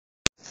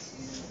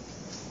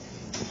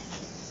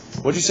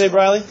What'd you say,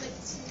 Briley?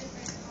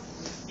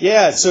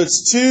 Yeah, so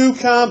it's two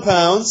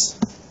compounds.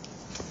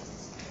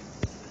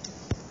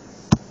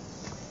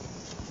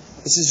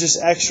 This is just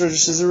extra,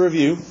 just as a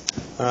review.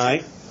 All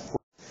right.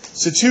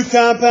 So two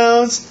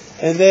compounds,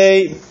 and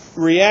they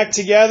react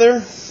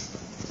together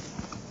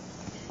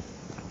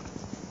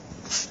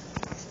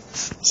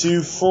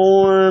to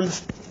form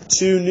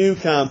two new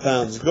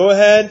compounds. Go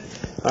ahead.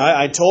 All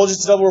right, I told you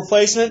it's a double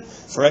replacement.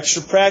 For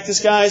extra practice,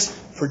 guys,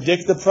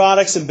 predict the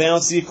products and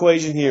balance the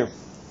equation here.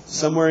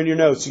 Somewhere in your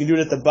notes. You can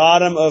do it at the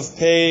bottom of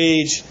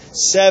page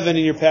 7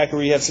 in your packet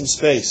where you have some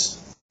space.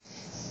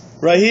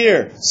 Right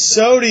here,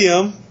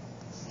 sodium,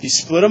 you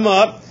split them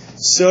up.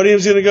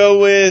 Sodium's going to go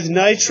with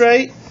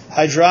nitrate.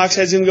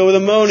 Hydroxide's going to go with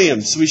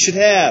ammonium. So we should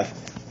have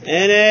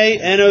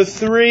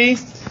NaNO3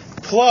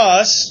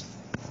 plus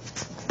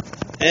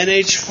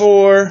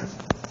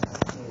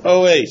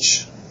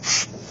NH4OH.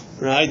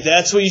 Right?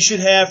 That's what you should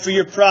have for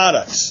your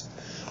products.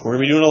 We're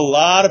going to be doing a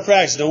lot of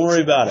practice. Don't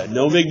worry about it.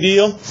 No big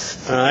deal. All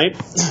right.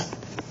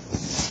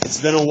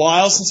 It's been a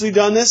while since we've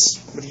done this.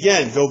 But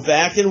again, go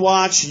back and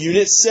watch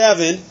Unit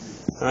 7.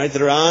 All right, that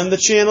are on the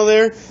channel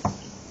there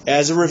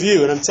as a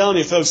review. And I'm telling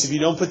you, folks, if you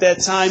don't put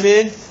that time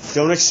in,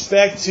 don't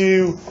expect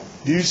to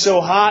do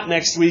so hot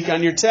next week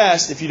on your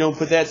test if you don't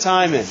put that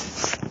time in.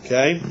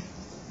 Okay?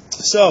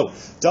 So,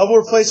 double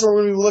replacement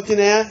we're going to be looking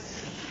at.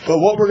 But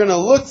what we're going to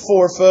look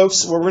for,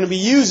 folks, what we're going to be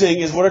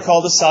using is what are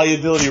called the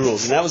solubility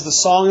rules. And that was the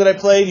song that I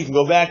played. You can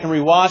go back and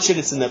rewatch it.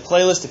 It's in that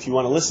playlist if you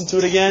want to listen to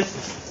it again.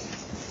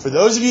 For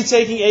those of you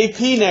taking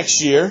AP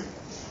next year,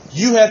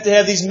 you have to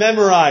have these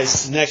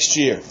memorized next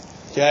year.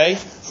 Okay?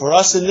 For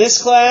us in this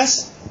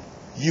class,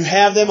 you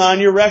have them on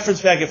your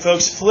reference packet,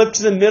 folks. Flip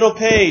to the middle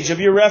page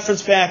of your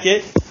reference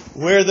packet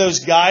where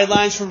those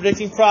guidelines for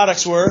predicting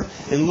products were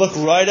and look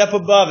right up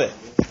above it.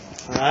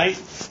 All right?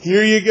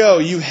 Here you go.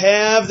 You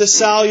have the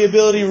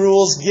solubility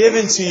rules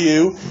given to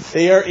you.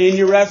 They are in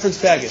your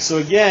reference packet. So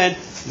again,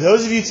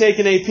 those of you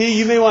taking AP,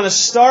 you may want to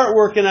start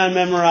working on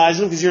memorizing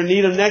them because you're going to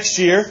need them next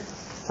year.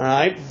 All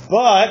right?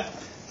 But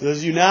for those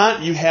of you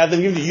not, you have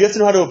them given to you. You have to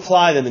know how to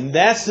apply them, and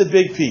that's the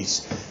big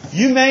piece.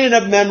 You may end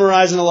up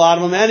memorizing a lot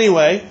of them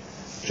anyway,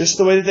 just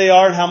the way that they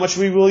are and how much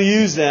we will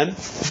use them.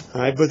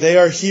 All right? But they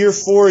are here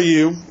for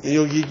you, and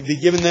you'll be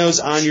given those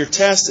on your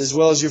test as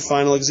well as your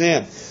final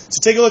exam. So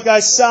take a look,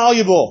 guys.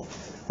 Soluble.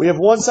 We have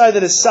one side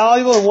that is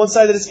soluble and one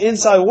side that is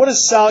insoluble. What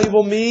does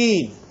soluble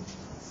mean?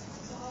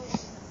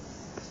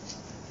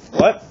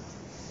 What?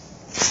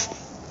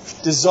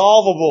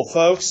 Dissolvable,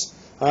 folks.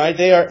 All right,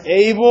 they are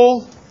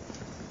able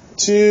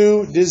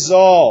to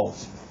dissolve.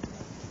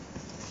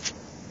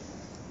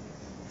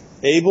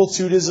 Able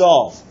to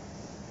dissolve.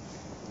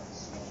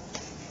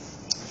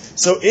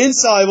 So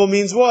insoluble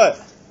means what?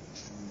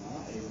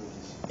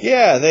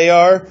 Yeah, they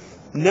are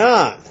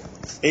not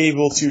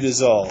able to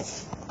dissolve.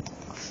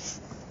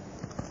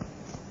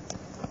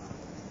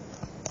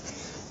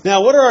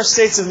 Now, what are our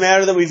states of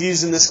matter that we've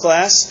used in this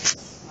class?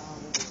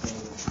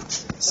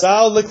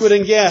 Solid, liquid,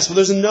 and gas. Well,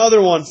 there's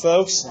another one,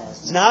 folks.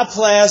 It's not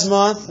plasma,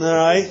 all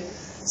right?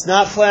 It's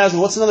not plasma.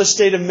 What's another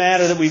state of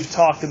matter that we've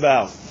talked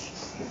about?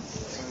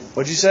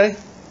 What'd you say?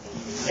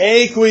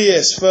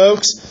 Aqueous,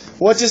 folks.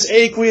 What does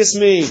aqueous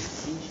mean?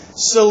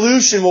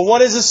 Solution. Well,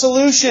 what is a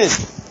solution?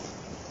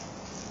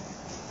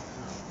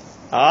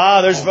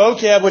 There's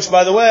vocab, which,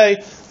 by the way,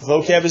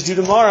 vocab is due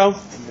tomorrow.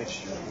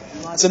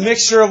 It's a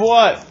mixture of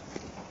what?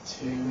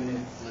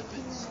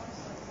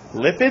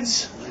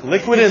 Lipids?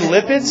 Liquid and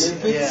lipids?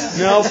 Yeah.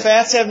 No,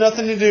 fats have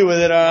nothing to do with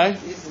it, all right?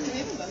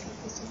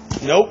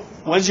 Nope.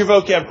 When's your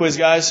vocab quiz,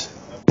 guys?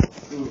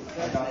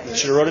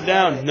 Should have wrote it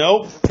down.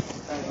 Nope.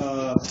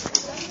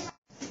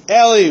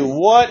 Ellie,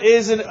 what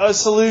is a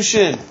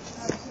solution?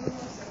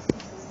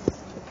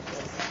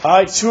 All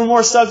right, two or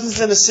more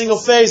substances in a single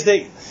phase.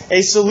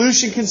 A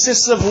solution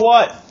consists of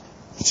what?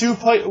 Two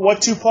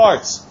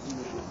parts?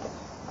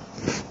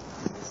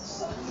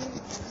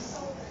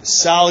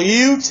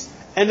 Solute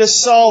and a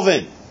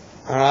solvent.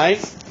 All right?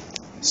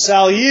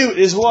 Solute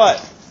is what?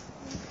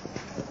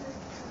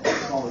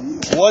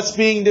 What's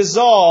being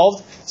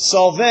dissolved.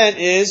 Solvent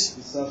is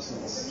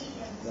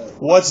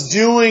what's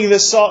doing the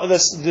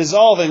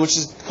dissolving, which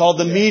is called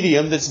the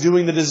medium that's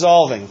doing the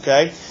dissolving.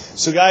 Okay?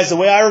 So guys, the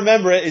way I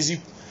remember it is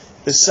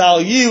the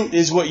solute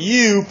is what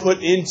you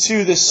put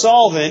into the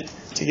solvent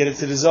to get it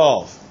to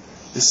dissolve.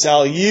 The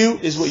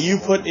solute is what you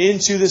put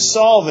into the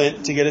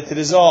solvent to get it to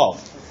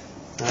dissolve.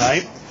 All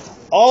right?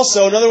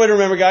 Also, another way to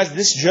remember, guys,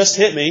 this just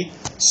hit me.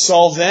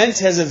 Solvent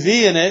has a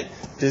V in it.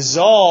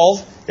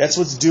 Dissolve, that's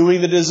what's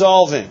doing the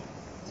dissolving.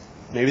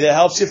 Maybe that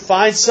helps you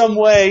find some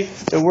way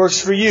that works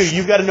for you.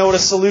 You've got to know what a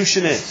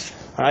solution is.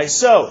 All right,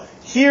 so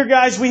here,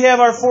 guys, we have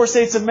our four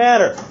states of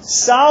matter.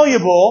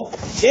 Soluble,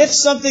 if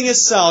something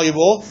is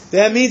soluble,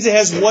 that means it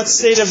has what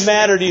state of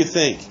matter do you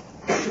think?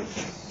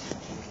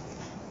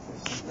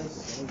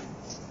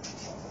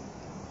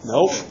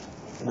 Nope.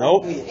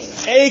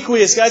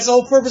 Aqueous, guys, the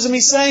whole purpose of me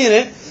saying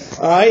it.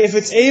 All right, if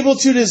it's able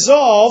to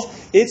dissolve,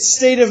 its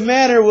state of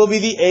matter will be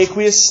the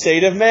aqueous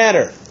state of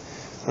matter.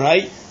 All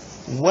right?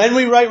 When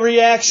we write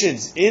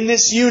reactions in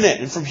this unit,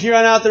 and from here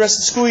on out the rest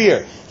of the school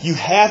year, you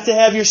have to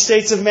have your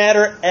states of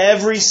matter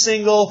every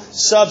single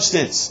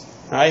substance.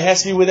 All right? It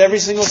has to be with every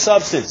single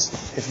substance.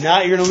 If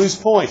not, you're going to lose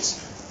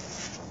points.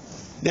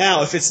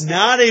 Now, if it's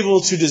not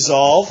able to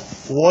dissolve,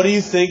 what do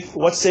you think?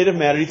 What state of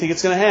matter do you think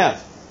it's going to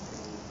have?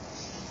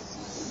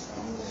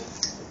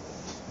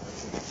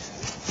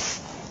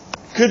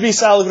 Could be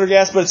solid, liquid, or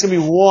gas, but it's going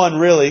to be one,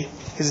 really,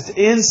 because it's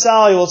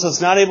insoluble, so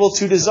it's not able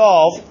to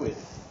dissolve.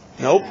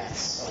 Nope.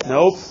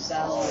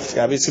 It's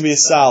going to be a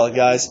solid,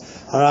 guys.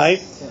 All right?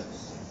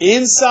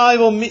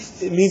 Insoluble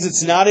means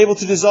it's not able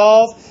to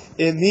dissolve.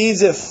 It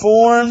means it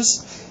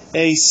forms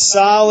a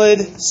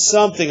solid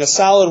something. A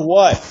solid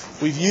what?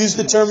 We've used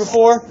the term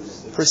before.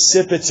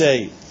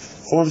 Precipitate.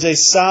 Forms a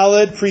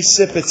solid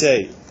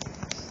precipitate.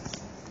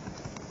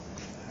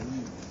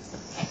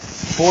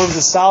 Forms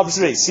a solid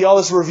precipitate. See all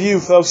this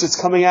review, folks,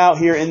 that's coming out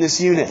here in this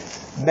unit.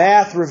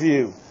 Math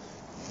review.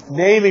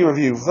 Naming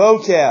review.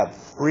 Vocab.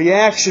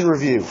 Reaction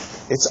review.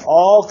 It's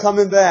all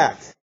coming back.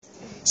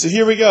 So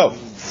here we go.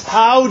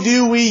 How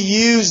do we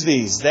use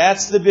these?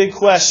 That's the big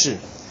question.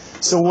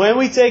 So when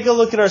we take a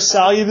look at our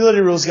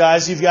solubility rules,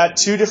 guys, you've got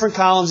two different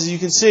columns, as you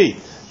can see.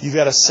 You've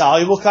got a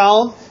soluble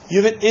column.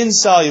 You have an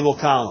insoluble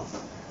column.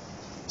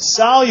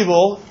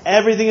 Soluble,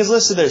 everything is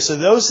listed there. So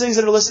those things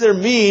that are listed there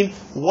mean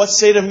what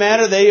state of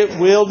matter they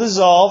will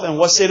dissolve, and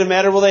what state of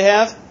matter will they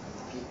have?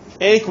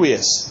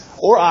 Aqueous.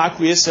 Or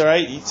aqueous, all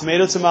right?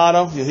 Tomato,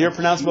 tomato. You'll hear it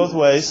pronounced both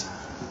ways.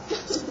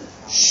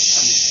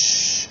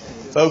 Shh.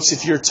 Folks,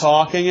 if you're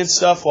talking and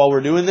stuff while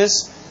we're doing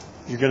this,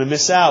 you're going to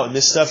miss out, and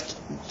this stuff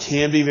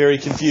can be very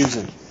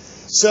confusing.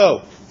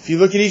 So, if you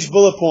look at each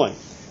bullet point,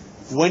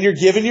 when you're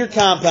given your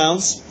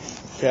compounds,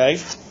 okay,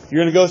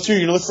 you're going to go through,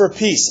 you're going to look for a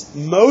piece.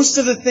 Most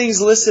of the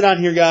things listed on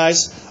here,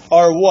 guys,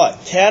 are what?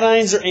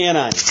 Cations or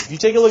anions. If you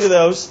take a look at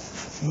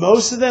those,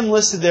 most of them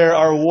listed there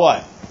are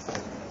what?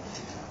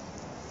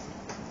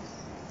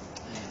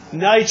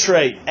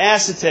 Nitrate,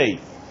 acetate,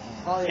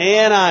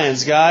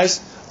 anions,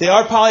 guys. They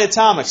are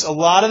polyatomics. A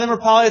lot of them are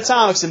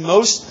polyatomics, and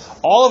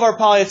all of our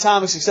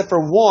polyatomics, except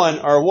for one,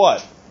 are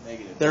what?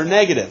 Negative. They're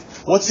negative.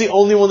 What's the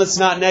only one that's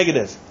not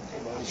negative?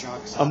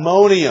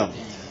 Ammonium.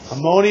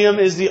 Ammonium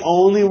is the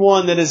only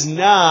one that is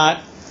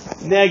not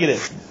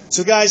negative.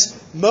 So guys,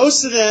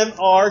 most of them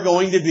are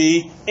going to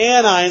be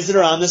anions that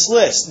are on this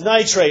list.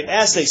 Nitrate,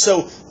 acetate.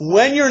 So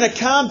when you're in a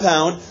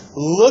compound,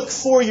 look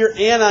for your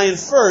anion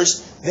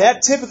first.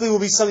 That typically will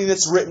be something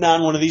that's written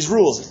on one of these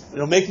rules.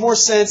 It'll make more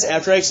sense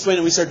after I explain it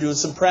and we start doing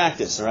some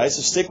practice. All right,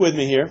 so stick with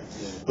me here.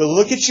 But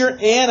look at your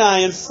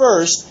anion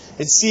first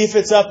and see if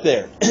it's up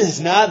there.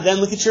 If not, then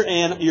look at your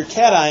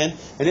cation,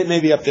 and it may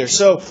be up there.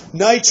 So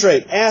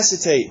nitrate,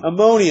 acetate,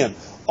 ammonium,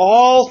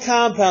 all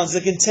compounds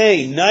that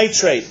contain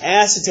nitrate,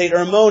 acetate,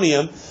 or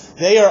ammonium,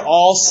 they are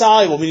all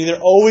soluble, meaning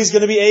they're always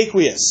going to be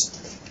aqueous.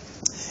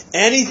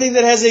 Anything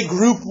that has a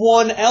group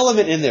 1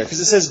 element in there, because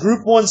it says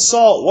group 1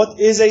 salt. What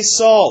is a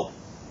salt?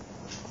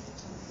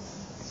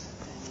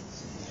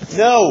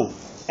 No.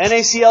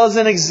 NaCl is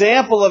an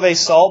example of a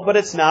salt, but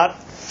it's not.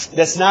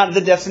 That's not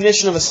the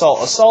definition of a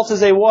salt. A salt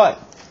is a what?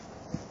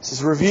 This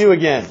is review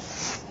again.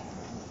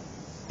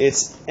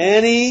 It's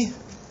any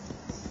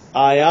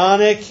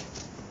ionic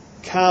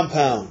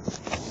compound.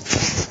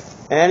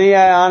 Any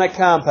ionic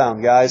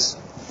compound, guys.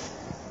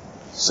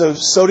 So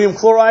sodium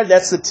chloride,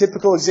 that's the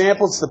typical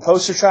example. It's the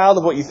poster child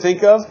of what you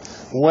think of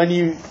when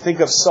you think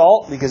of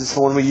salt, because it's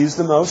the one we use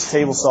the most,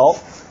 table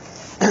salt.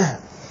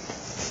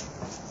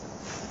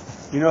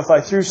 You know, if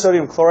I threw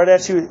sodium chloride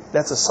at you,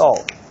 that's a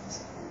salt.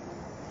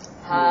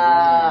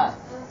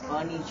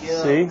 Funny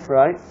joke. See,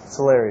 right? It's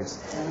hilarious.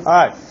 All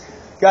right.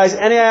 Guys,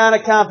 any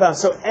ionic compound.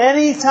 So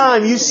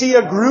anytime you see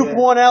a group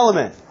 1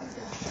 element,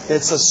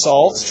 it's a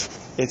salt.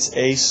 It's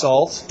a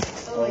salt.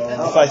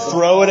 If I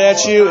throw it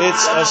at you,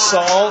 it's a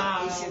salt.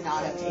 You should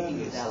not have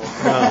taken it that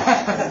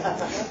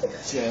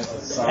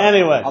No.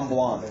 Anyway. I'm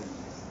blonde.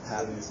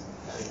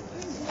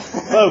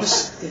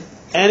 Folks,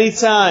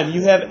 anytime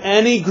you have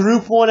any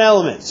group 1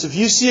 element, so if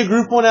you see a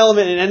group 1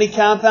 element in any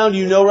compound,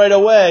 you know right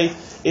away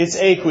it's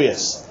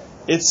aqueous.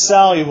 It's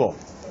soluble.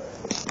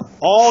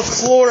 All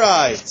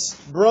chlorides,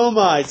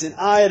 bromides, and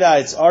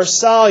iodides are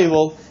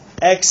soluble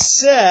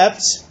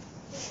except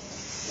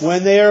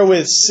when they are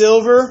with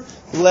silver,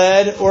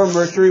 lead, or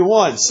mercury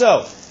 1.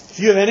 So, if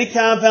you have any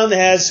compound that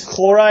has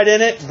chloride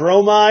in it,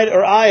 bromide,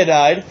 or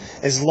iodide,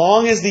 as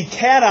long as the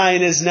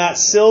cation is not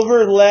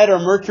silver, lead, or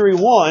mercury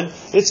 1,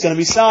 it's going to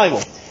be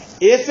soluble.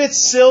 If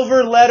it's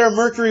silver, lead, or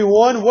mercury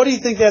 1, what do you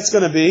think that's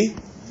going to be?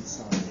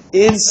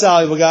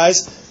 Insoluble,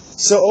 guys.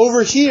 So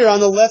over here on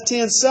the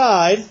left-hand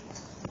side,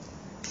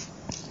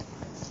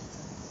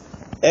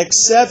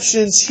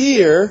 exceptions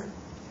here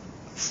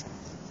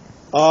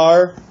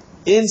are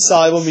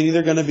insoluble, meaning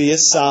they're going to be a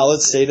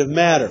solid state of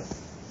matter.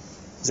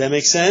 Does that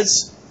make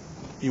sense?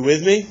 You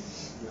with me?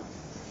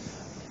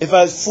 If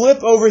I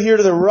flip over here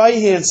to the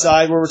right-hand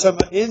side where we're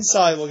talking about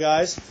insoluble,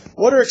 guys,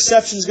 what are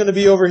exceptions going to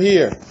be over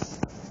here?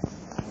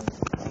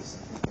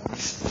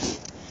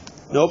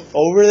 Nope,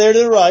 over there to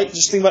the right.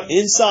 Just think about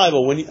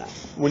insoluble.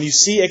 when you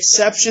see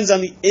exceptions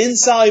on the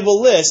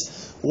insoluble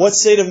list, what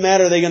state of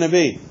matter are they going to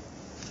be?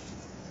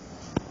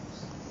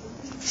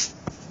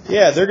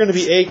 Yeah, they're going to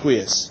be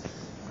aqueous.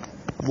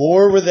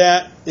 More with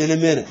that in a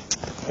minute.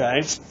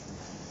 Okay?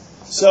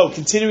 So,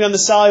 continuing on the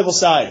soluble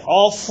side,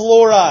 all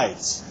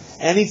fluorides.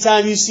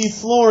 Anytime you see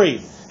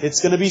fluorine,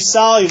 it's going to be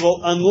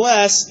soluble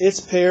unless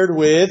it's paired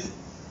with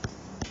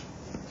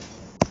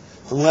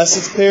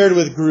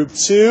group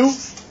 2,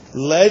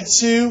 lead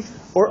 2,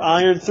 or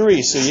iron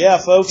 3. So yeah,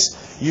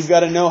 folks, you've got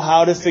to know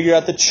how to figure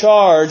out the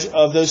charge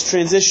of those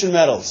transition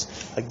metals.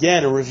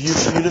 Again, a review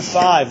for Unit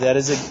 5. That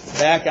is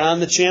back on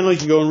the channel. You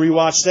can go and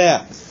rewatch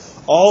that.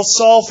 All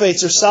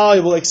sulfates are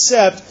soluble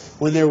except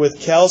when they're with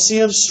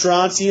calcium,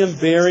 strontium,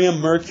 barium,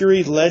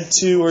 mercury, lead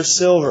 2, or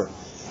silver.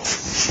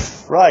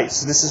 Right,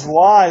 so this is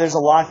why there's a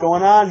lot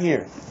going on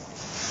here.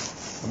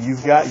 You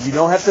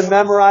don't have to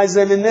memorize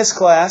them in this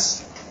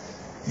class.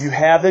 You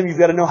have them, you've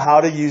got to know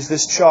how to use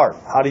this chart,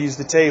 how to use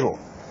the table.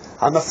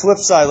 On the flip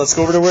side, let's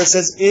go over to where it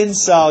says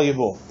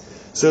insoluble.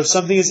 So if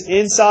something is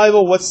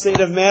insoluble, what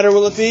state of matter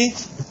will it be?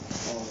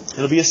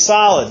 It'll be a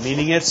solid,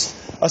 meaning it's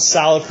a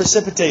solid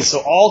precipitate.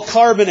 So all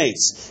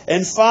carbonates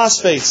and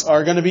phosphates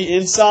are going to be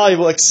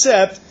insoluble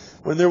except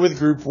when they're with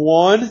group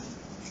 1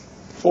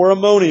 or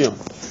ammonium.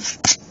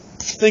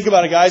 Think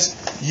about it, guys.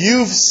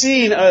 You've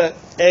seen a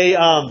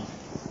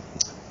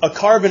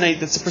carbonate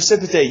that's a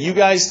precipitate. You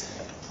guys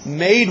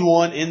made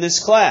one in this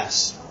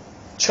class.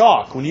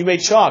 Chalk. When you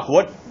made chalk,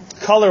 what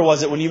color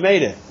was it when you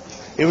made it?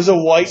 It was a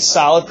white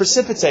solid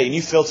precipitate, and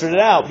you filtered it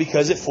out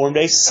because it formed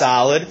a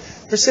solid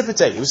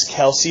precipitate. It was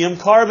calcium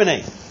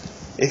carbonate.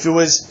 If it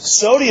was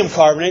sodium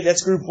carbonate,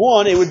 that's group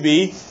 1, it would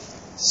be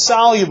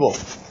soluble.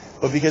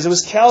 But because it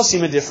was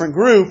calcium, a different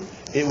group,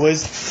 it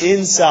was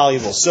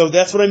insoluble. So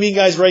that's what I mean,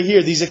 guys, right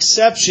here. These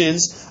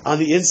exceptions on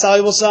the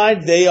insoluble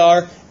side, they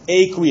are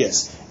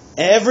aqueous.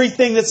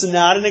 Everything that's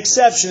not an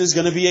exception is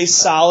going to be a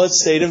solid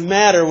state of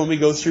matter when we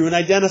go through and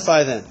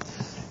identify them.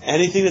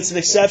 Anything that's an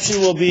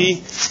exception will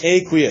be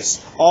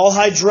aqueous. All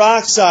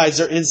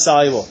hydroxides are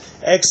insoluble,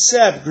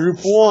 except group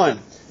 1.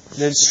 And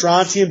then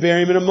strontium,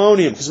 barium, and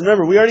ammonium. Because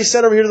remember, we already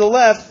said over here to the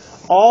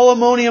left, all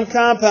ammonium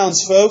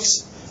compounds,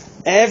 folks,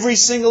 every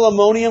single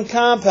ammonium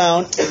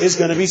compound is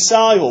going to be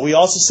soluble. We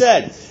also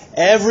said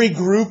every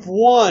group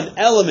 1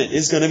 element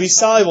is going to be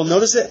soluble.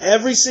 Notice that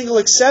every single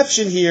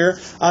exception here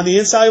on the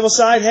insoluble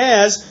side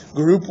has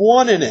group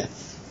 1 in it.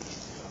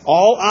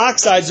 All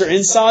oxides are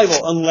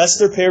insoluble unless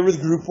they're paired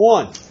with group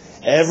 1.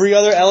 Every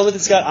other element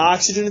that's got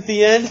oxygen at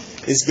the end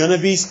is going to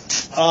be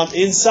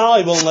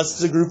insoluble unless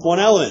it's a group 1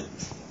 element.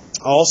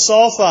 All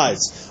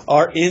sulfides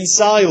are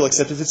insoluble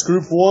except if it's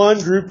group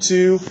 1, group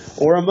 2,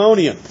 or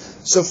ammonium.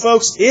 So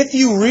folks, if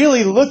you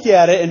really look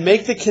at it and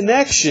make the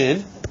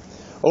connection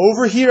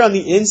over here on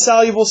the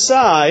insoluble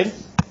side,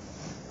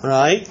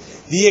 right,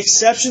 the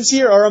exceptions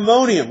here are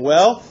ammonium.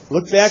 Well,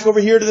 look back over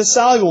here to the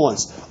soluble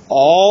ones.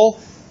 All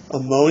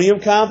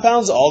ammonium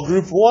compounds, all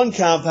group 1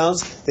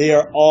 compounds, they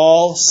are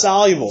all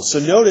soluble. So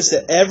notice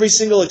that every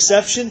single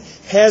exception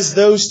has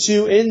those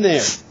 2 in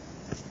there.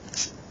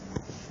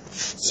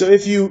 So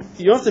if you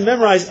don't have to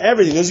memorize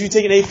everything. Those of you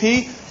taking AP,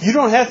 you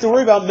don't have to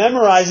worry about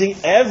memorizing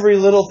every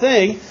little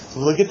thing.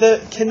 Look at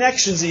the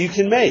connections that you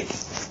can make.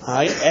 All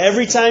right?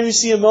 Every time you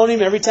see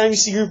ammonium, every time you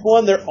see group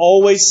 1, they're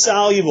always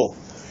soluble.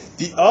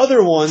 The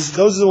other ones,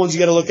 those are the ones you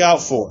got to look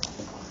out for.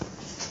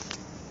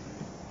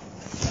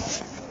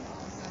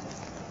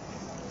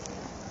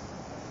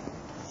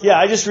 Yeah,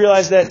 I just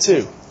realized that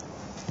too.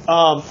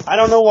 I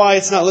don't know why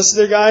it's not listed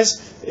there, guys,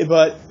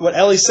 but what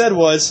Ellie said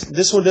was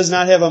this one does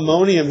not have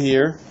ammonium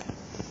here,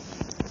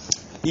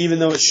 even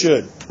though it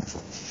should.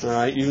 All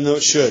right, even though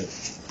it should.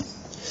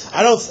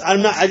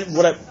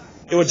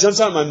 What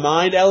jumps out in my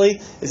mind, Ellie,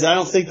 is I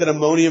don't think that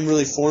ammonium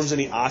really forms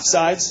any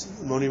oxides.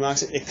 Ammonium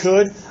oxide. It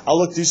could.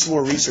 I'll do some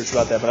more research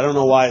about that, but I don't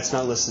know why it's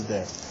not listed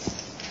there.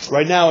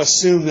 Right now,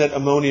 assume that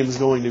ammonium is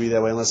going to be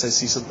that way unless I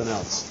see something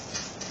else.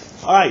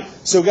 All right,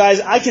 so guys,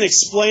 I can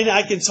explain it.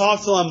 I can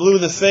talk till I'm blue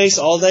in the face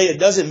all day. It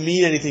doesn't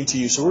mean anything to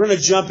you. So we're going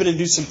to jump in and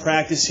do some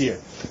practice here.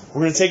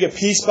 We're going to take it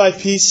piece by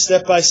piece,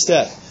 step by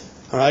step.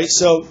 All right,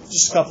 so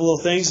just a couple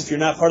little things. If you're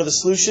not part of the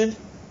solution,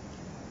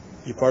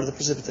 you're part of the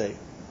precipitate.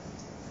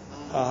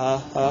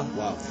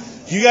 Wow.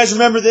 Do you guys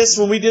remember this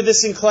when we did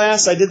this in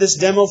class? I did this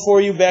demo for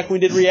you back when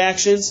we did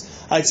reactions.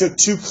 I took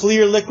 2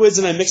 clear liquids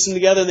and I mixed them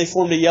together and they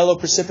formed a yellow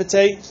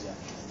precipitate.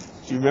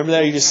 Do you remember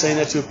that, or are you just saying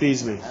that to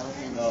appease me?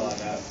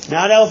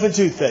 Not elephant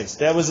toothpaste.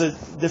 That was a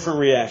different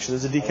reaction. It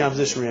was a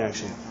decomposition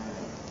reaction.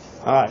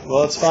 All right.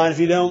 Well, it's fine if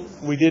you don't.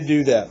 We did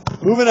do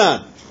that. Moving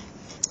on.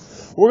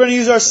 We're going to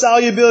use our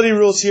solubility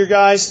rules here,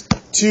 guys,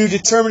 to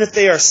determine if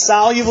they are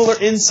soluble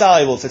or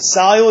insoluble. If it's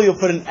soluble, you'll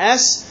put an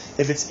S.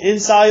 If it's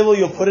insoluble,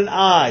 you'll put an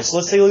I. So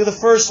let's take a look at the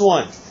first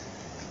one.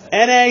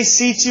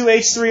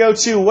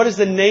 NaC2H3O2. What is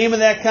the name of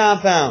that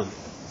compound?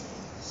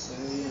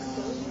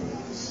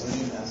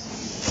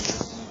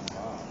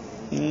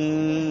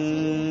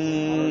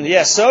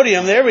 Yeah,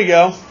 sodium. There we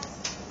go.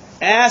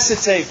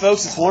 Acetate,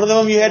 folks. It's one of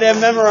them you had to have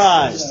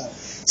memorized.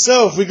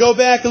 So if we go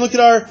back and look at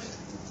our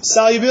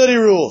solubility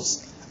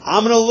rules,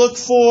 I'm going to look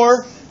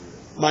for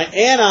my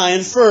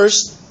anion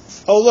first.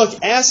 Oh,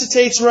 look,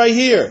 acetate's right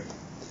here.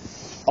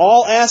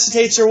 All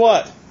acetates are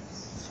what?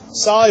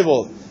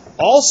 Soluble.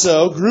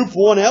 Also, group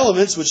 1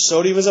 elements, which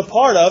sodium is a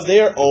part of,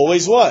 they are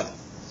always what?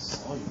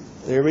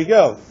 There we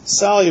go.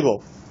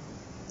 Soluble.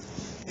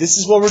 This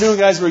is what we're doing,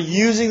 guys. We're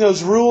using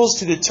those rules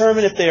to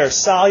determine if they are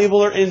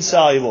soluble or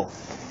insoluble.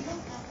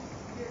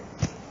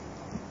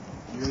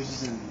 Yours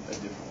is in a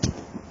different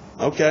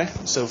one. Okay,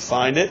 so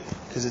find it,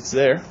 because it's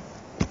there.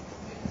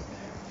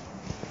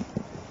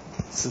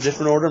 It's a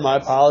different order, my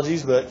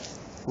apologies, but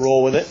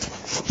roll with it.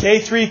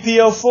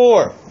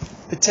 K3PO4,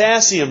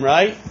 potassium,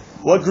 right?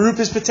 What group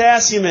is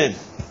potassium in?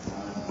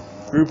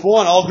 Group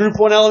 1. All group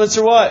 1 elements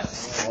are what?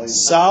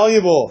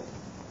 Soluble.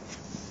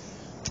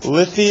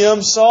 Lithium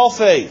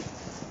sulfate.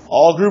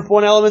 All group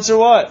 1 elements are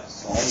what?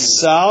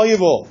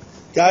 Soluble.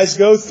 Guys,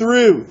 go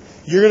through.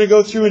 You're going to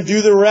go through and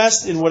do the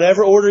rest in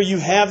whatever order you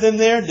have them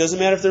there. Doesn't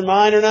matter if they're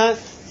mine or not.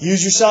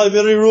 Use your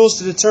solubility rules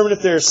to determine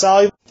if they're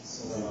soluble.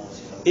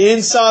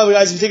 Insoluble,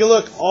 guys, if you take a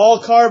look, all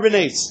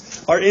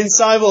carbonates are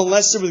insoluble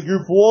unless they're with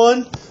group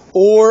 1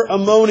 or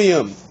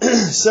ammonium.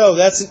 So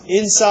that's an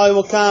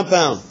insoluble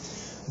compound.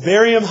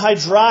 Barium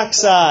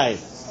hydroxide.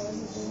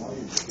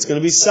 It's going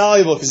to be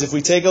soluble because if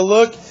we take a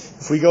look,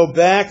 if we go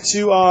back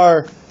to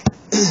our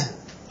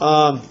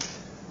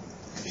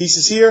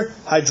pieces here,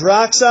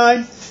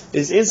 hydroxide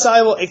is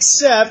insoluble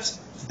except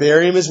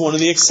barium is one of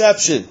the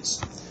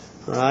exceptions.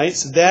 All right,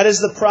 so that is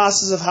the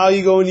process of how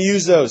you go and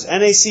use those.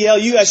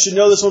 NaCl, you guys should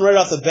know this one right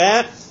off the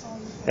bat.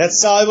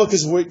 That's soluble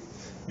because we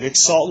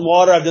mix salt and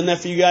water. I've done that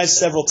for you guys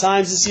several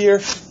times this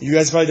year. You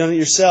guys have probably done it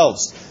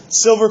yourselves.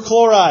 Silver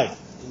chloride.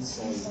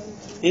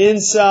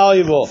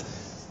 Insoluble.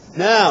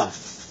 Now,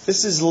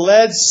 this is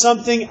lead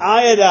something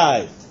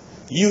iodide.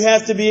 You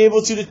have to be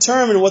able to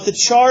determine what the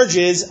charge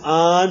is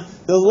on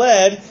the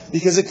lead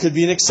because it could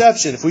be an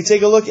exception. If we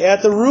take a look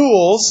at the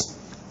rules,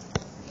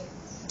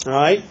 all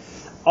right,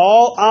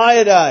 all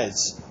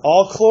iodides,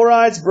 all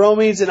chlorides,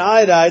 bromides, and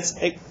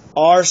iodides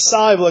are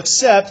soluble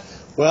except,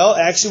 well,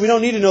 actually we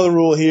don't need to know the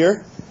rule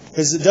here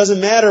because it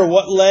doesn't matter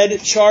what lead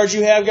charge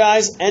you have,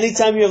 guys.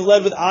 Anytime you have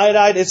lead with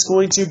iodide, it's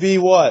going to be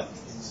what?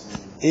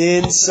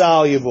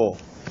 Insoluble.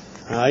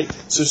 All right,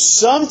 so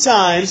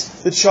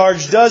sometimes the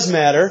charge does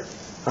matter.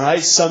 All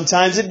right,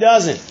 sometimes it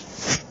doesn't.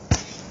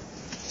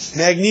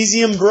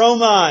 Magnesium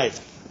bromide.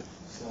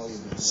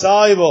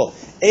 Soluble.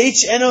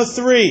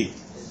 HNO3.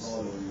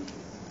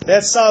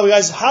 That's soluble,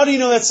 guys. How do you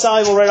know that's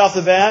soluble right off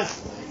the bat?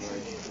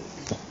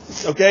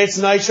 Okay, it's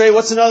nitrate.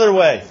 What's another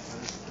way?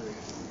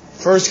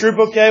 First group,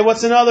 okay.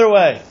 What's another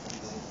way?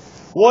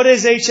 What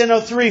is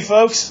HNO3,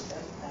 folks?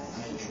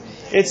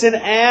 It's an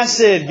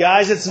acid,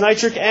 guys. It's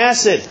nitric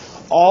acid.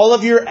 All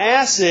of your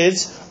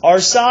acids are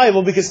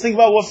soluble because think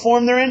about what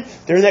form they're in.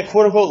 They're in that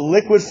quote-unquote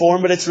liquid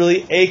form, but it's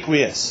really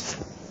aqueous.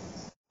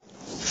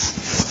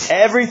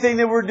 Everything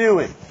that we're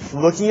doing,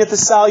 looking at the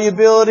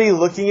solubility,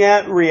 looking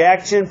at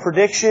reaction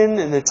prediction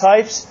and the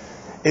types,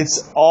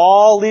 it's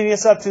all leading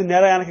us up to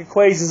net ionic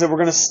equations that we're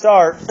going to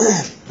start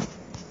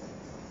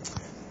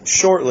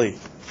shortly.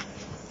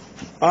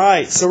 All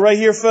right, so right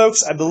here,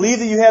 folks, I believe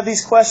that you have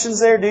these questions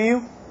there, do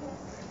you?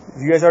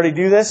 Do you guys already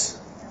do this?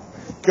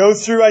 Go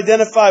through,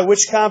 identify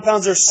which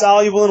compounds are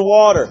soluble in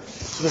water.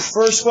 So the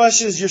first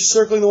question is you're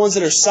circling the ones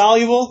that are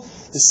soluble.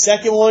 The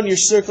second one, you're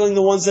circling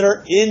the ones that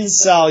are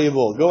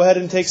insoluble. Go ahead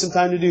and take some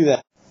time to do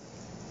that.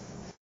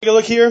 Take a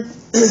look here.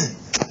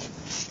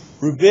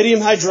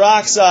 Rubidium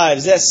hydroxide.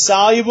 Is that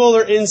soluble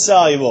or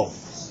insoluble?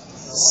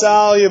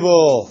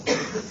 Soluble.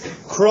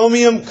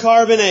 Chromium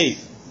carbonate.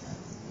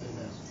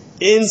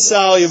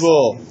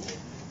 Insoluble.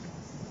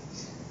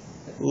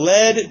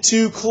 Lead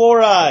 2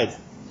 chloride.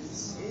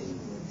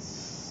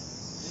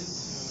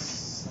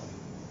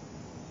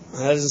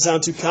 That doesn't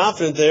sound too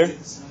confident there.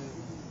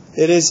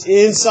 It is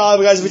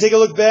insoluble, guys. If we take a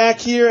look back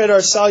here at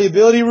our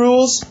solubility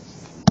rules,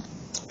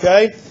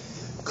 okay,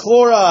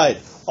 chloride.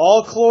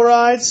 All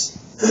chlorides,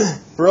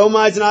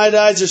 bromides, and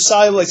iodides are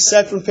soluble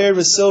except when paired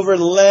with silver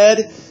and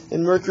lead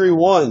and mercury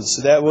 1.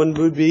 So that one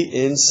would be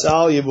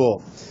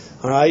insoluble.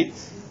 All right.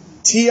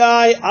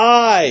 TiI,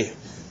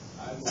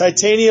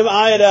 titanium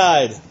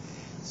iodide.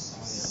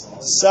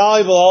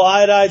 Soluble. All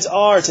iodides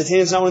are.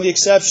 Titanium is not one of the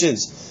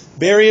exceptions.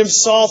 Barium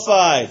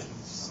sulfide.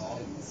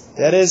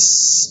 That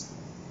is,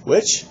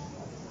 which?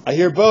 I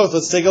hear both.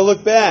 Let's take a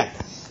look back.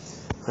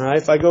 All right,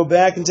 if I go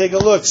back and take a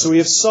look. So we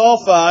have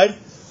sulfide.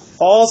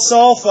 All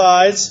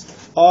sulfides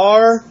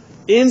are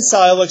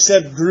insoluble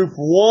except group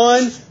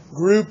 1,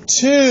 group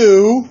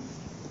 2.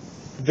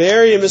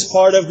 Barium is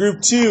part of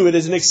group 2. It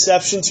is an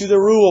exception to the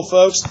rule,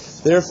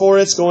 folks. Therefore,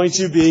 it's going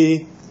to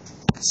be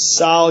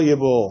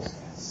soluble.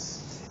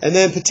 And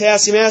then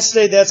potassium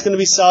acetate, that's going to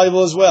be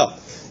soluble as well.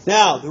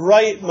 Now,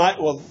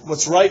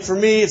 what's right for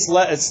me, it's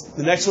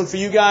the next one for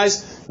you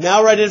guys.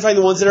 Now we're identifying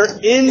the ones that are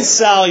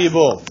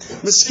insoluble.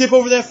 Let's skip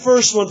over that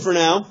first one for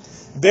now.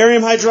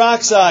 Barium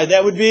hydroxide,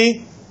 that would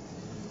be,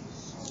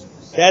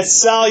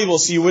 that's soluble,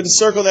 so you wouldn't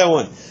circle that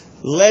one.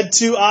 Lead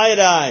 2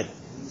 iodide,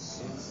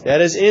 that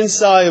is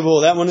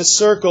insoluble. That one is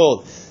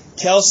circled.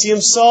 Calcium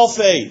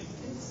sulfate,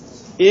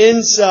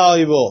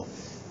 insoluble.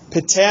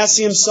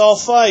 Potassium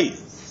sulfite,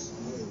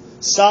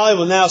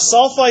 soluble. Now,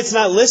 sulfite's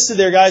not listed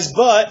there, guys,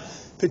 but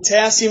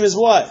potassium is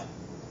what?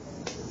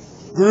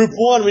 Group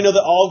 1. We know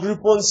that all group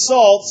 1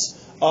 salts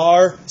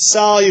are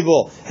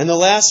soluble. And the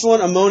last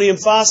one, ammonium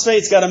phosphate,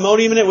 it's got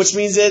ammonium in it, which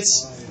means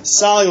it's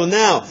soluble.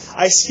 Now,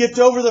 I skipped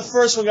over the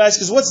first one, guys,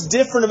 because what's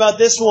different about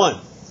this one?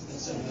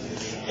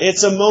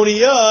 It's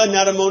ammonia,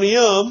 not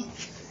ammonium.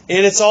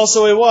 And it's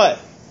also a what?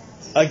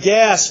 A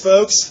gas,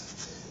 folks.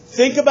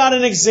 Think about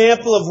an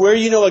example of where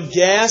you know a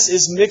gas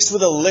is mixed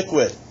with a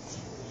liquid.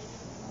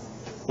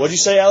 What'd you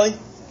say, Ellie?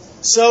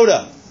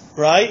 Soda,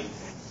 right?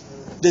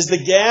 Does the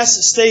gas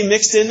stay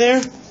mixed in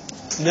there?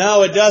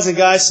 No, it doesn't,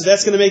 guys. So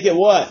that's going to make it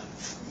what?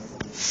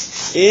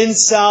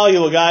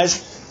 Insoluble,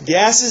 guys.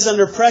 Gases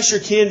under pressure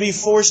can be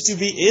forced to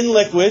be in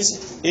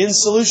liquids, in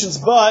solutions,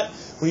 but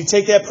when you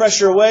take that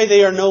pressure away,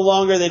 they no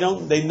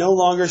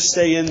longer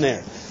stay in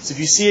there. So if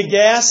you see a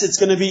gas, it's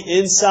going to be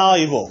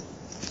insoluble.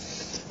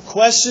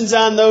 Questions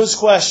on those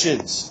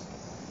questions?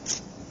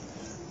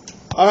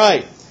 All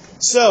right.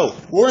 So,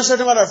 we're going to start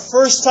talking about our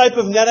first type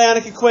of net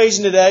ionic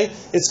equation today.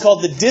 It's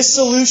called the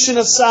dissolution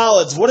of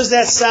solids. What does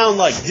that sound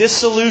like?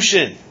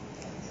 Dissolution.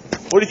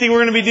 What do you think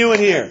we're going to be doing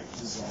here?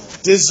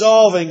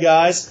 Dissolving,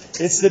 guys.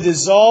 It's the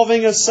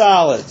dissolving of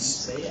solids.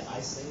 Say it, I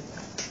say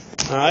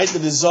it. All right, the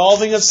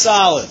dissolving of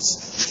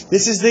solids.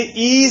 This is the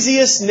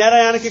easiest net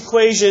ionic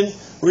equation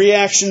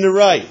reaction to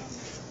write.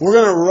 We're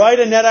going to write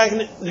a net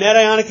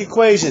ionic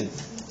equation.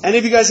 Any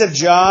of you guys have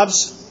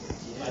jobs?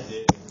 I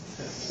did.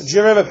 Did you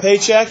ever have a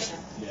paycheck?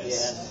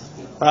 Yes.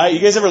 All right, you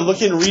guys ever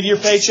look and read your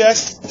paycheck?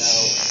 No.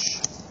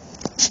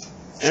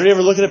 Anybody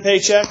ever look at a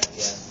paycheck?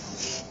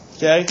 Yes.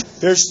 Okay.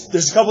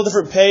 There's a couple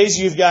different pays.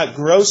 You've got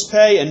gross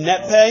pay and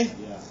net pay.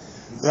 Yeah.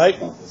 Right?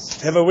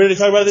 Have we already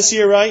talked about this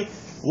here, right?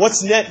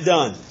 What's net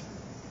done?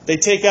 They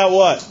take out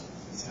what?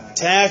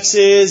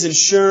 Taxes,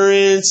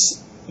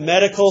 insurance,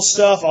 medical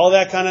stuff, all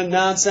that kind of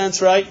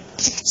nonsense, right?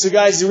 So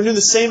guys, we're doing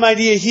the same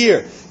idea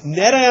here.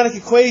 Net ionic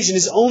equation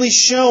is only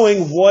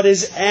showing what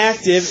is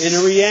active in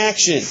a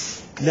reaction.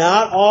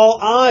 Not all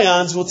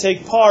ions will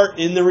take part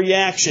in the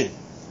reaction.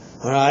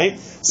 Alright?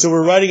 So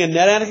we're writing a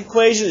net ionic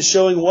equation that's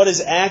showing what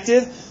is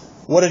active.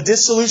 What a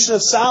dissolution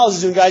of solids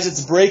is doing, guys,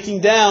 it's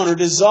breaking down or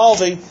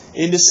dissolving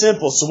into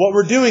simple. So what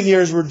we're doing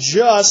here is we're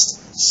just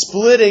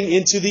splitting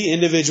into the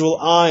individual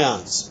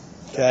ions.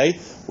 Okay?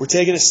 We're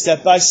taking it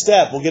step by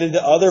step. We'll get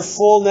into other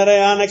full net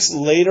ionics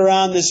later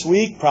on this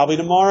week, probably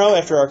tomorrow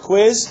after our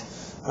quiz.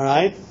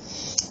 Alright?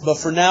 But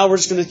for now, we're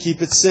just going to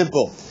keep it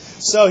simple.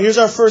 So here's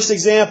our first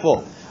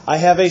example. I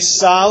have a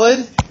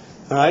solid,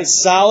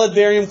 solid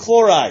barium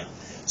chloride.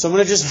 So I'm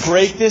going to just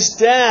break this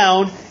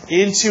down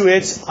into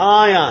its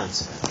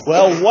ions.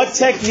 Well, what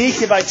technique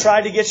have I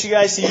tried to get you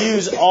guys to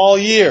use all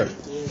year?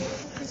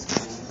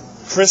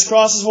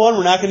 Crisscross is one.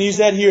 We're not going to use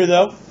that here,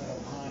 though.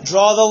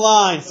 Draw the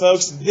line,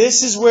 folks.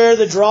 This is where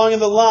the drawing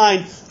of the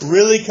line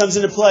really comes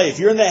into play. If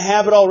you're in that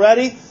habit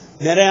already,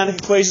 net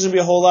ionic equations will be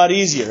a whole lot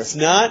easier. If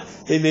not,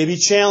 they may be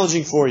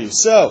challenging for you.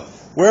 So,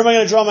 where am I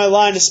going to draw my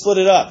line to split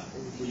it up?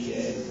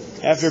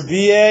 After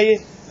Ba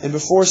and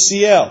before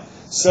Cl.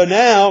 So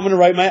now I'm going to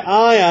write my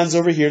ions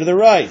over here to the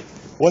right.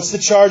 What's the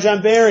charge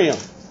on barium?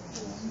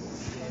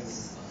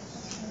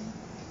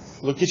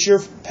 Look at your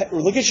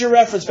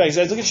reference package,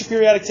 guys. Look at your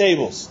periodic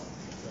tables.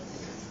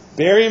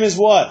 Barium is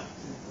what?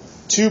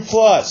 2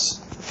 plus.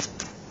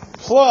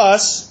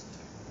 Plus,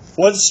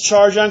 what's the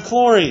charge on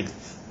chlorine?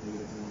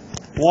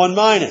 1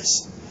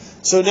 minus.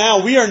 So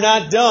now we are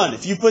not done.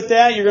 If you put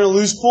that, you're going to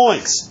lose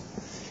points.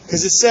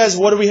 Because it says,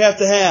 what do we have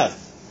to have?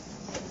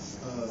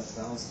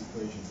 Balanced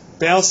equation.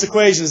 Balanced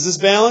equation. Is this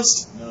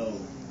balanced? No.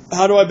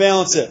 How do I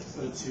balance it?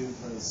 Put a 2 in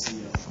front of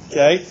Cl.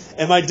 Okay.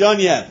 Am I done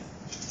yet?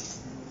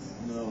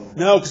 No.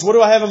 No, because what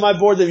do I have on my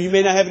board that you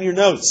may not have in your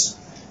notes?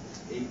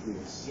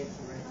 Aqueous.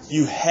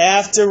 You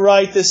have to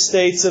write the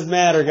states of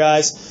matter,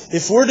 guys.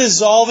 If we're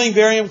dissolving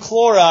barium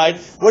chloride,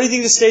 what do you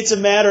think the states of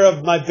matter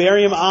of my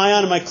barium ion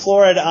and my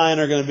chloride ion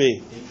are going to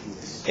be?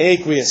 Aqueous.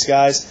 Aqueous,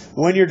 guys.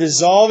 When you're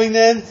dissolving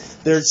them,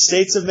 their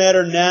states of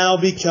matter now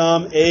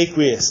become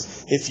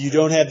aqueous. If you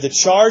don't have the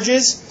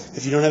charges,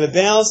 if you don't have it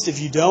balanced, if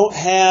you don't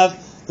have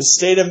the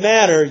state of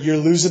matter, you're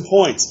losing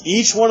points.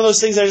 Each one of those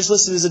things I just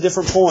listed is a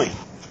different point.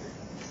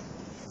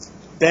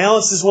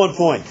 Balance is 1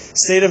 point.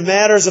 State of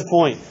matter is a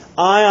point.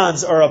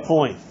 Ions are a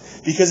point.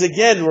 Because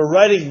again, we're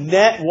writing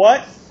net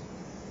what?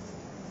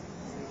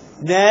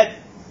 Net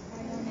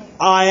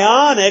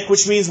ionic,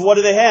 which means what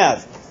do they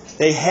have?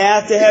 They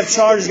have to have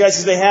charges, guys,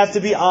 because they have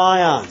to be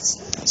ions.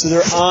 So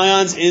there are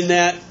ions in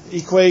that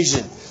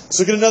equation. Let's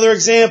look at another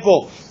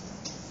example.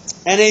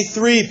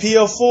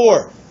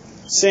 Na3PO4.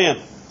 Sam.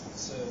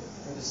 So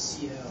for the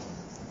Cl,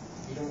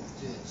 you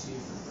don't do the 2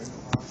 for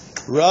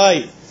Brinkhorn?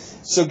 Right.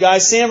 So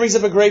guys, Sam brings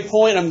up a great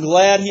point. I'm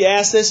glad he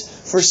asked this.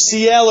 For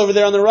Cl over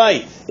there on the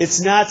right, it's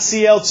not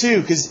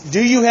Cl2. Because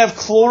do you have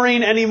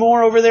chlorine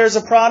anymore over there as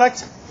a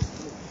product?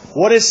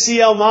 What is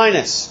Cl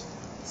minus?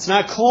 It's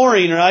not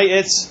chlorine, right?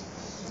 It's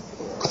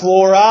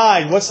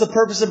Chloride. What's the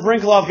purpose of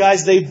Brinklov,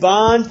 guys? They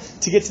bond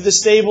to get to the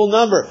stable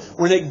number.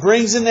 When it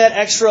brings in that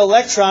extra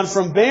electron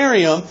from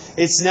barium,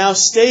 it's now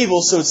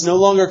stable, so it's no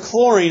longer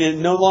chlorine, and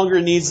it no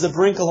longer needs the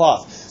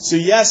Brinklov. So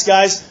yes,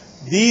 guys,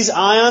 these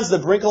ions, the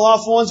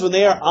Brinklov ones, when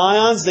they are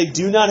ions, they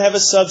do not have a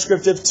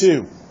subscript of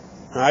 2.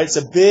 Alright, it's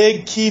a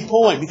big key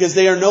point because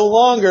they are no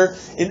longer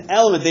an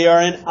element, they are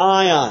an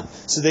ion.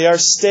 So they are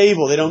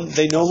stable.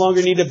 They no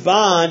longer need to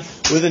bond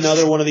with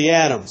another one of the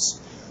atoms.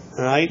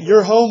 Alright,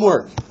 your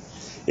homework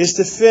is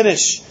to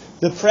finish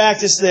the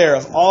practice there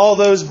of all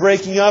those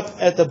breaking up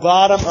at the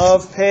bottom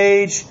of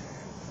page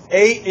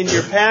 8 in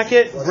your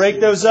packet. Break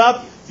those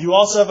up. You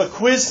also have a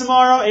quiz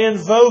tomorrow, and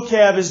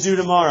vocab is due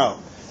tomorrow.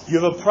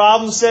 You have a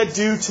problem set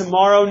due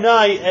tomorrow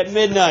night at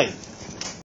midnight.